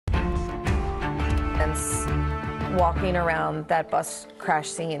Walking around that bus crash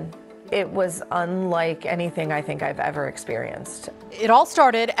scene, it was unlike anything I think I've ever experienced. It all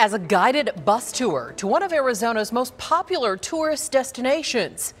started as a guided bus tour to one of Arizona's most popular tourist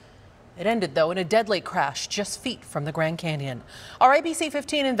destinations. It ended, though, in a deadly crash just feet from the Grand Canyon. Our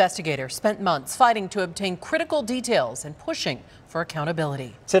ABC15 investigator spent months fighting to obtain critical details and pushing for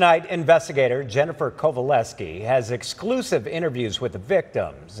accountability. Tonight, investigator Jennifer Kowaleski has exclusive interviews with the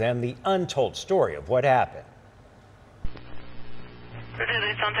victims and the untold story of what happened.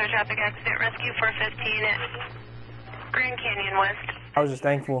 Traffic accident rescue 415 at Grand Canyon West. I was just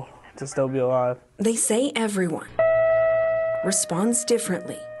thankful to still be alive. They say everyone responds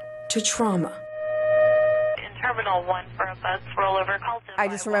differently to trauma. In Terminal 1 for a bus rollover. I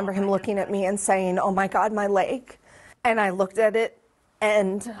just remember him looking at me and saying, "Oh my God, my leg." And I looked at it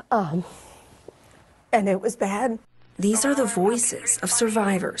and it was bad. These are the voices of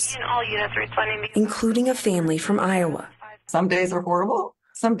survivors, All units responding. including a family from Iowa. Some days are horrible.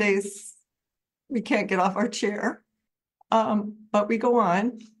 Some days we can't get off our chair, but we go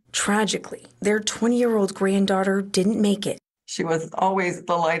on. Tragically, their 20-year-old granddaughter didn't make it. She was always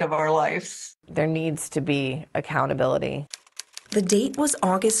the light of our lives. There needs to be accountability. The date was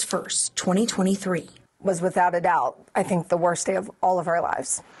August 1st, 2023. Was without a doubt, I think, the worst day of all of our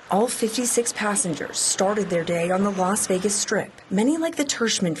lives. All 56 passengers started their day on the Las Vegas Strip. Many, like the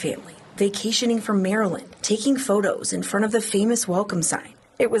Tirschman family, vacationing from Maryland, taking photos in front of the famous welcome sign.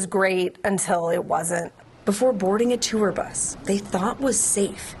 It was great until it wasn't. Before boarding a tour bus they thought was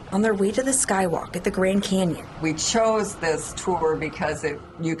safe on their way to the skywalk at the Grand Canyon. We chose this tour because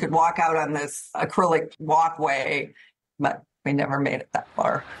you could walk out on this acrylic walkway, but we never made it that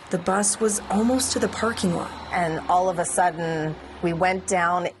far. The bus was almost to the parking lot. And all of a sudden, we went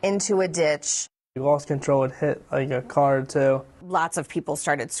down into a ditch. We lost control. It hit like a car or two. Lots of people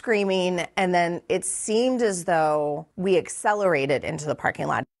started screaming, and then it seemed as though we accelerated into the parking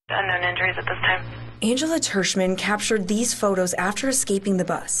lot. Unknown injuries at this time. Angela Tirschman captured these photos after escaping the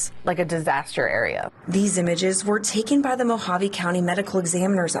bus. Like a disaster area. These images were taken by the Mojave County Medical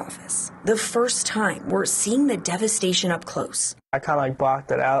Examiner's Office. The first time we're seeing the devastation up close. I kind of like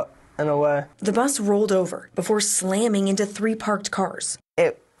blocked it out in a way. The bus rolled over before slamming into 3 parked cars.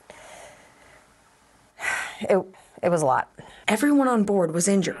 It was a lot. Everyone on board was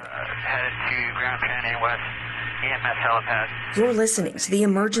injured. Headed to Grand Canyon West EMS helipad. You're listening to the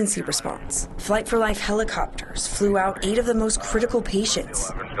emergency response. Flight for Life helicopters flew out 8 of the most critical patients.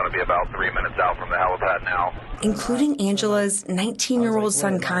 It's going to be about 3 minutes out from the helipad now. Including Angela's 19-year-old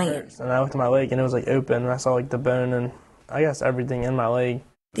son, Kyan. And I looked at my leg and it was like open, and I saw like the bone and I guess everything in my leg.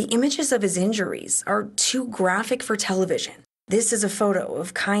 The images of his injuries are too graphic for television. This is a photo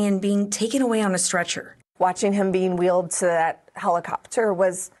of Kyan being taken away on a stretcher. Watching him being wheeled to that helicopter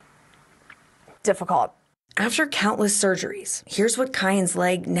was difficult. After countless surgeries, here's what Kyan's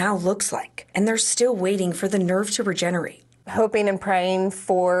leg now looks like, and they're still waiting for the nerve to regenerate. Hoping and praying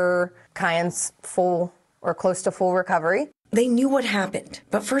for Kyan's full or close to full recovery. They knew what happened,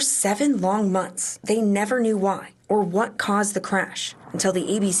 but for 7 long months, they never knew why or what caused the crash until the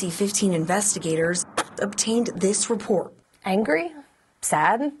ABC15 investigators obtained this report. Angry?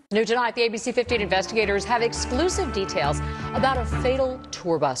 Sad? New tonight, the ABC15 investigators have exclusive details about a fatal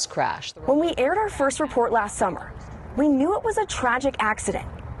tour bus crash. When we aired our first report last summer, we knew it was a tragic accident,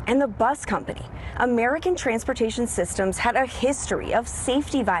 and the bus company, American Transportation Systems, had a history of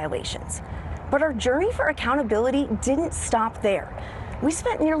safety violations. But our journey for accountability didn't stop there. We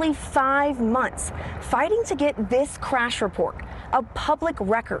spent nearly 5 months fighting to get this crash report, a public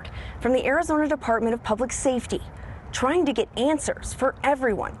record from the Arizona Department of Public Safety, trying to get answers for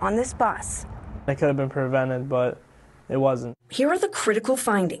everyone on this bus. It could have been prevented, but it wasn't. Here are the critical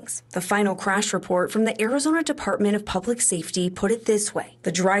findings. The final crash report from the Arizona Department of Public Safety put it this way.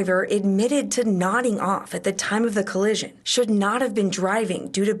 The driver admitted to nodding off at the time of the collision, should not have been driving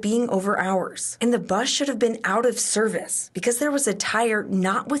due to being over hours, and the bus should have been out of service because there was a tire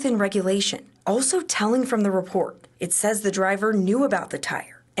not within regulation. Also telling from the report, it says the driver knew about the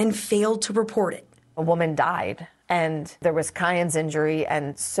tire and failed to report it. A woman died. And there was Kyan's injury,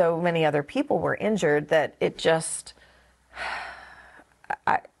 and so many other people were injured that it just,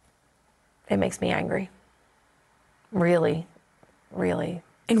 it makes me angry. Really, really.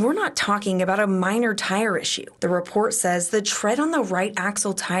 And we're not talking about a minor tire issue. The report says the tread on the right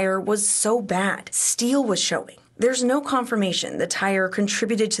axle tire was so bad, steel was showing. There's no confirmation the tire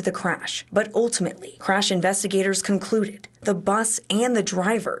contributed to the crash, but ultimately, crash investigators concluded the bus and the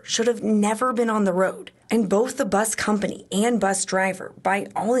driver should have never been on the road. And both the bus company and bus driver, by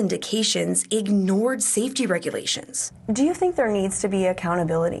all indications, ignored safety regulations. Do you think there needs to be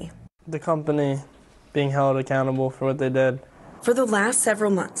accountability? The company being held accountable for what they did. For the last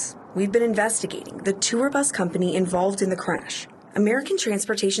several months, we've been investigating the tour bus company involved in the crash. American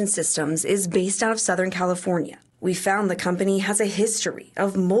Transportation Systems is based out of Southern California. We found the company has a history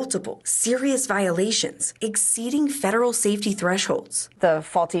of multiple serious violations exceeding federal safety thresholds. The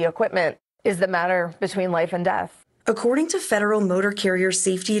faulty equipment is the matter between life and death. According to Federal Motor Carrier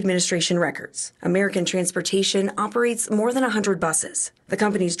Safety Administration records, American Transportation operates more than 100 buses. The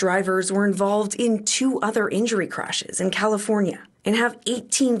company's drivers were involved in 2 other injury crashes in California and have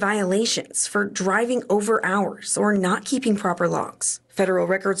 18 violations for driving over hours or not keeping proper logs. Federal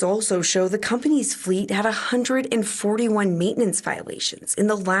records also show the company's fleet had 141 maintenance violations in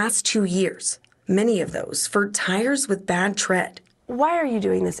the last 2 years, many of those for tires with bad tread. Why are you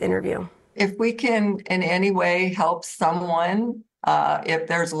doing this interview? If we can in any way help someone, if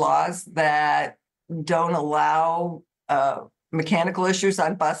there's laws that don't allow mechanical issues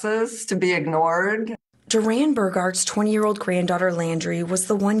on buses to be ignored. Dorann Burgart's 20-year-old granddaughter Landri was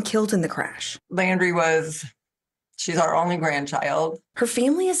the one killed in the crash. She's our only grandchild. Her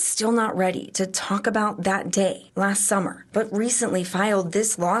family is still not ready to talk about that day last summer, but recently filed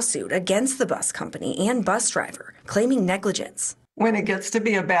this lawsuit against the bus company and bus driver, claiming negligence. When it gets to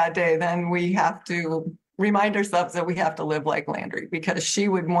be a bad day, then we have to remind ourselves that we have to live like Landri because she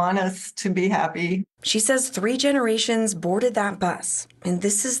would want us to be happy. She says 3 generations boarded that bus, and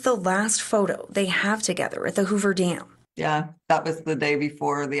this is the last photo they have together at the Hoover Dam. Yeah, that was the day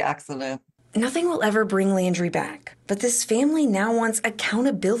before the accident. Nothing will ever bring Landri back, but this family now wants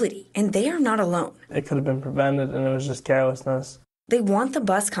accountability, and they are not alone. It could have been prevented, and it was just carelessness. They want the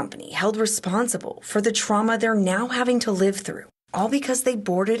bus company held responsible for the trauma they're now having to live through, all because they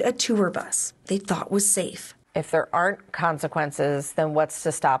boarded a tour bus they thought was safe. If there aren't consequences, then what's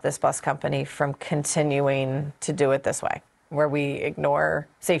to stop this bus company from continuing to do it this way, where we ignore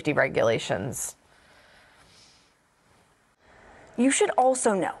safety regulations? You should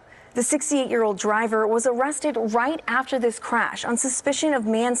also know the 68-year-old driver was arrested right after this crash on suspicion of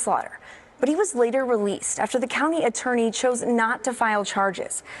manslaughter, but he was later released after the county attorney chose not to file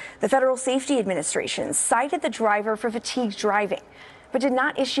charges. The Federal Safety Administration cited the driver for fatigued driving, but did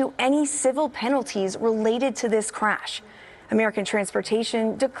not issue any civil penalties related to this crash. American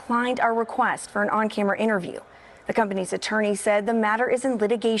Transportation declined our request for an on-camera interview. The company's attorney said the matter is in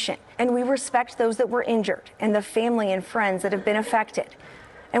litigation, and we respect those that were injured and the family and friends that have been affected.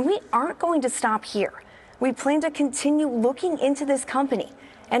 And we aren't going to stop here. We plan to continue looking into this company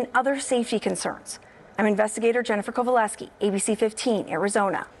and other safety concerns. I'm investigator Jennifer Kovaleski, ABC15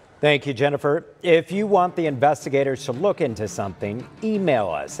 Arizona. Thank you, Jennifer. If you want the investigators to look into something, email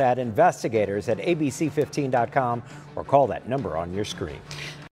us at investigators@abc15.com or call that number on your screen.